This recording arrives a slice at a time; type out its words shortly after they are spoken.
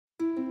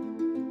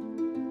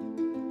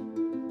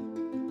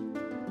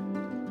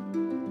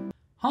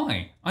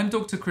Hi, I'm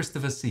Dr.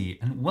 Christopher C.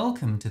 and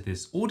welcome to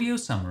this audio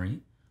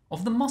summary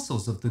of the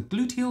muscles of the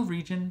gluteal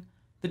region,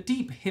 the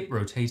deep hip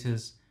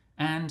rotators,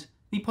 and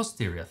the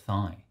posterior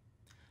thigh.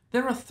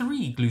 There are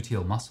three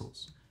gluteal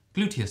muscles: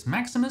 gluteus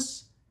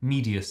maximus,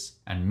 medius,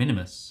 and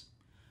minimus.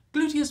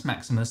 Gluteus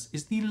maximus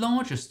is the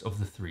largest of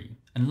the three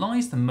and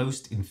lies the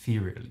most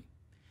inferiorly.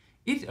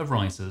 It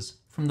arises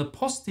from the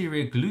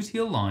posterior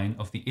gluteal line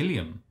of the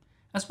ilium,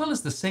 as well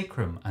as the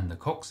sacrum and the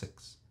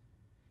coccyx.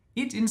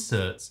 It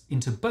inserts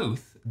into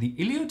both the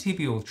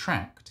iliotibial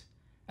tract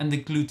and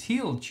the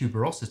gluteal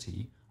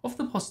tuberosity of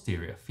the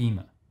posterior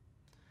femur.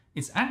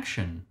 Its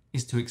action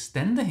is to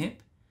extend the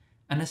hip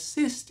and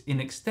assist in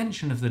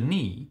extension of the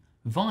knee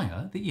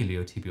via the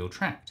iliotibial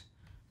tract,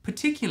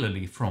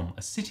 particularly from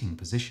a sitting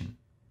position.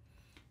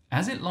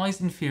 As it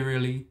lies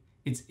inferiorly,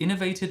 it's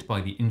innervated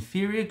by the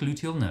inferior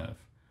gluteal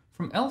nerve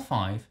from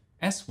L5,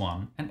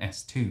 S1 and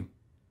S2.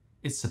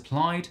 It's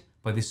supplied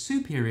by the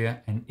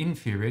superior and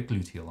inferior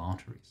gluteal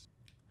arteries.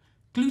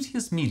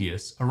 Gluteus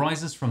medius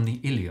arises from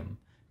the ilium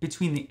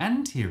between the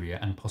anterior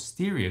and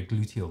posterior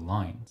gluteal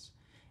lines.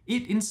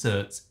 It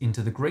inserts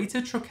into the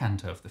greater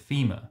trochanter of the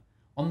femur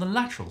on the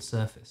lateral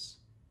surface.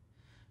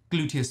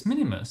 Gluteus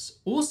minimus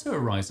also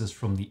arises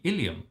from the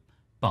ilium,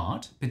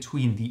 but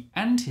between the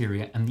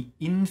anterior and the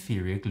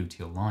inferior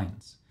gluteal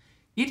lines.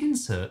 It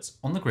inserts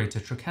on the greater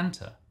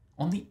trochanter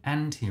on the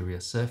anterior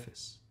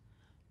surface.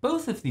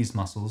 Both of these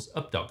muscles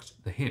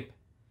abduct the hip,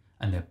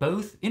 and they're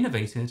both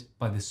innervated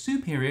by the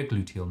superior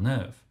gluteal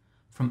nerve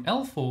from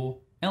L4,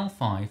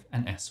 L5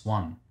 and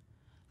S1.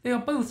 They are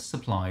both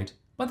supplied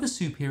by the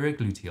superior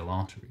gluteal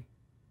artery.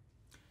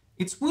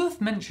 It's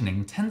worth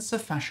mentioning tensor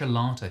fascia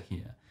lata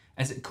here,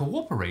 as it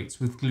cooperates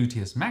with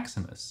gluteus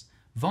maximus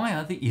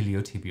via the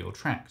iliotibial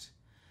tract.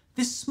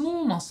 This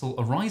small muscle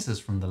arises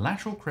from the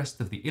lateral crest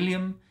of the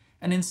ilium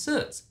and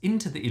inserts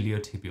into the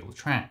iliotibial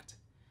tract.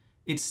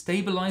 It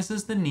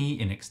stabilizes the knee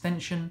in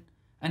extension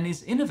and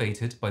is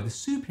innervated by the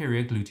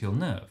superior gluteal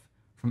nerve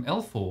from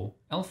L4,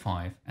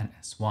 L5 and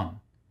S1.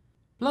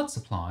 Blood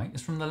supply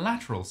is from the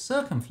lateral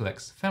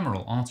circumflex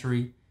femoral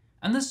artery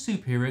and the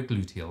superior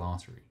gluteal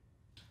artery.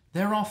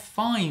 There are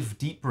 5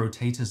 deep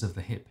rotators of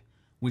the hip,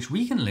 which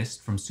we can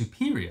list from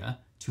superior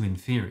to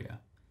inferior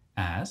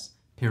as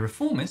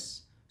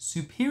piriformis,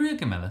 superior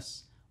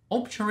gemellus,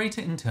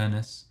 obturator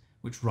internus,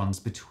 which runs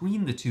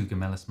between the two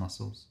gemellus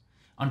muscles,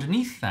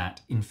 underneath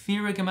that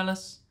inferior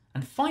gemellus,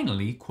 and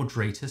finally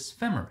quadratus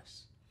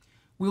femoris.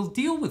 We'll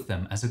deal with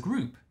them as a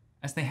group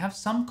as they have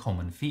some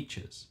common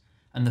features,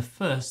 and the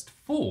first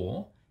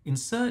 4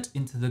 insert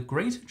into the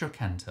greater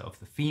trochanter of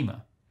the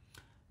femur.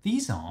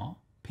 These are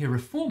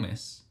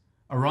piriformis,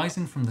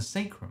 arising from the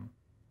sacrum,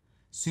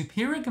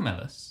 superior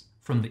gemellus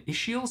from the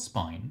ischial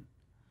spine,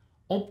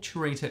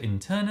 obturator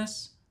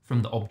internus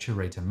from the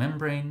obturator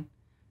membrane,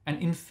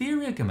 and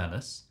inferior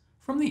gemellus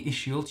from the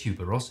ischial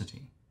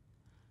tuberosity.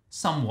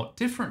 Somewhat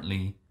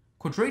differently,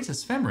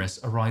 quadratus femoris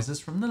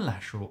arises from the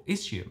lateral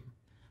ischium,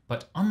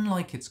 but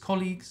unlike its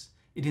colleagues,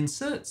 it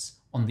inserts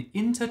on the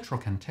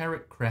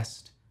intertrochanteric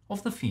crest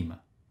of the femur.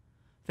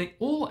 They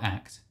all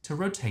act to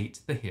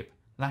rotate the hip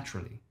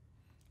laterally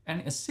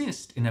and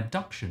assist in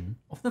abduction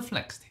of the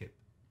flexed hip.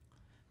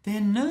 Their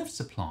nerve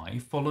supply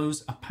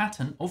follows a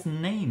pattern of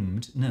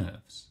named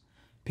nerves.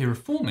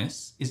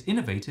 Piriformis is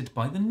innervated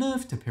by the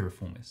nerve to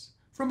piriformis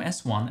from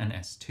S1 and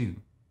S2.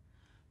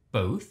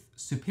 Both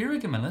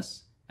superior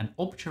gemellus and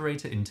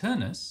obturator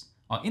internus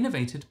are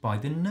innervated by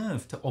the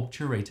nerve to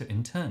obturator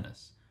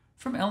internus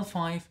from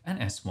L5 and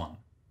S1.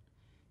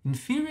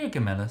 Inferior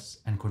gemellus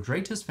and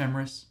quadratus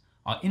femoris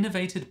are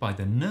innervated by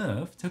the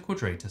nerve to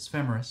quadratus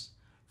femoris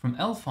from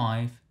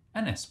L5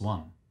 and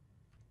S1.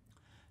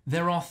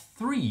 There are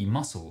 3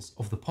 muscles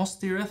of the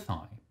posterior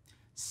thigh: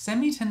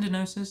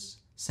 semitendinosus,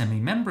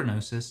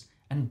 semimebranosus,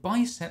 and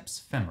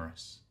biceps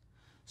femoris.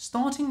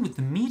 Starting with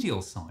the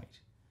medial side,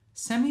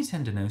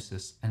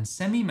 semitendinosus and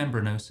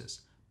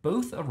semimebranosus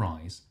both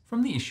arise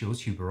from the ischial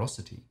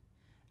tuberosity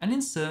and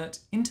insert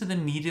into the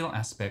medial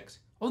aspect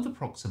of the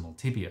proximal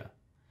tibia.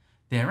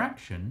 Their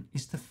action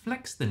is to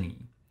flex the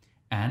knee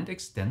and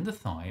extend the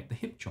thigh at the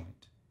hip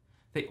joint.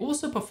 They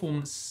also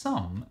perform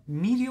some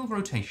medial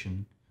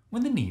rotation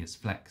when the knee is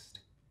flexed.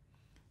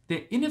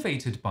 They're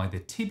innervated by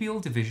the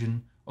tibial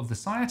division of the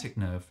sciatic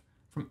nerve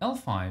from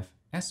L5,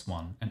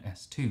 S1 and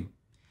S2,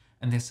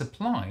 and they're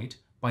supplied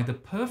by the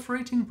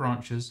perforating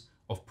branches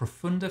of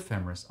profunda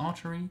femoris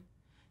artery,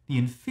 the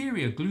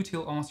inferior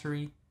gluteal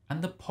artery,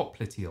 and the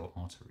popliteal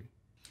artery.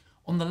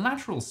 On the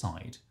lateral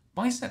side,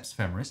 biceps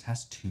femoris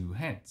has 2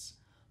 heads,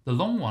 the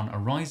long one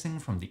arising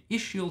from the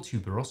ischial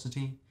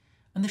tuberosity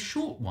and the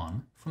short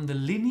one from the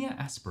linea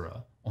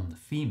aspera on the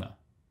femur.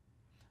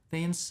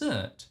 They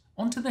insert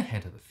onto the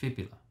head of the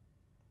fibula.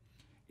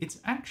 Its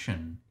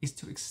action is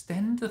to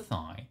extend the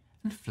thigh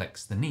and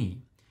flex the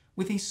knee,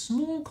 with a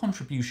small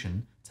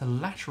contribution to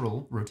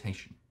lateral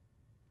rotation.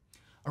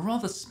 A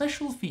rather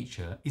special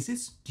feature is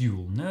its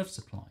dual nerve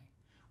supply,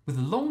 with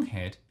the long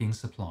head being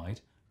supplied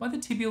by the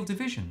tibial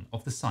division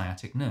of the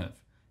sciatic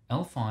nerve,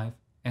 L5,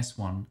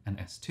 S1 and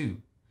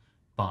S2,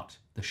 but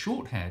the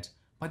short head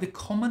by the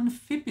common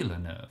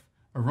fibular nerve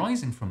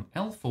arising from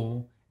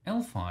L4,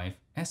 L5,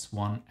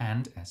 S1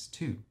 and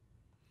S2.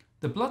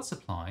 The blood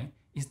supply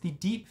is the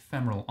deep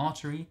femoral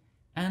artery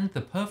and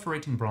the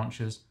perforating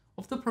branches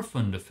of the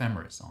profunda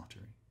femoris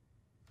artery.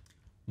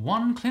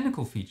 One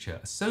clinical feature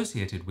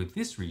associated with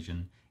this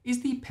region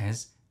is the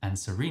Pes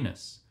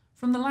Anserinus,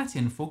 from the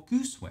Latin for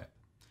gooseweb.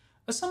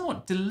 A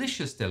somewhat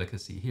delicious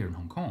delicacy here in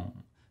Hong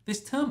Kong,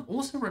 this term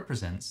also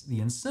represents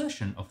the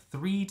insertion of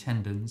 3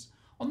 tendons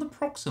on the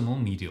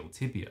proximal medial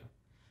tibia.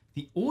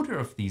 The order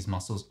of these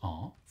muscles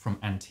are from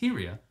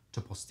anterior to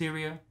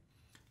posterior,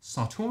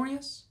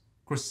 sartorius,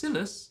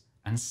 gracilis,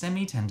 and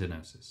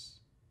semitendinosus.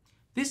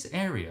 This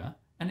area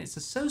and its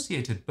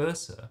associated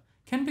bursa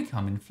can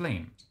become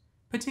inflamed,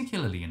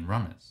 particularly in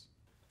runners.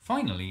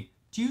 Finally,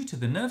 due to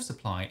the nerve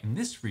supply in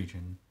this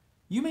region,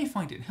 you may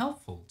find it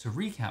helpful to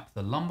recap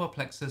the lumbar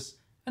plexus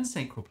and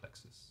sacral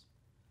plexus.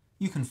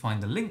 You can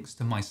find the links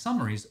to my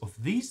summaries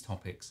of these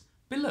topics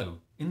below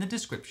in the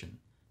description,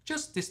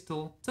 just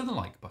distal to the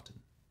like button.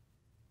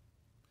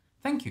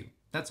 Thank you,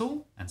 that's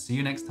all, and see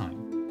you next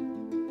time.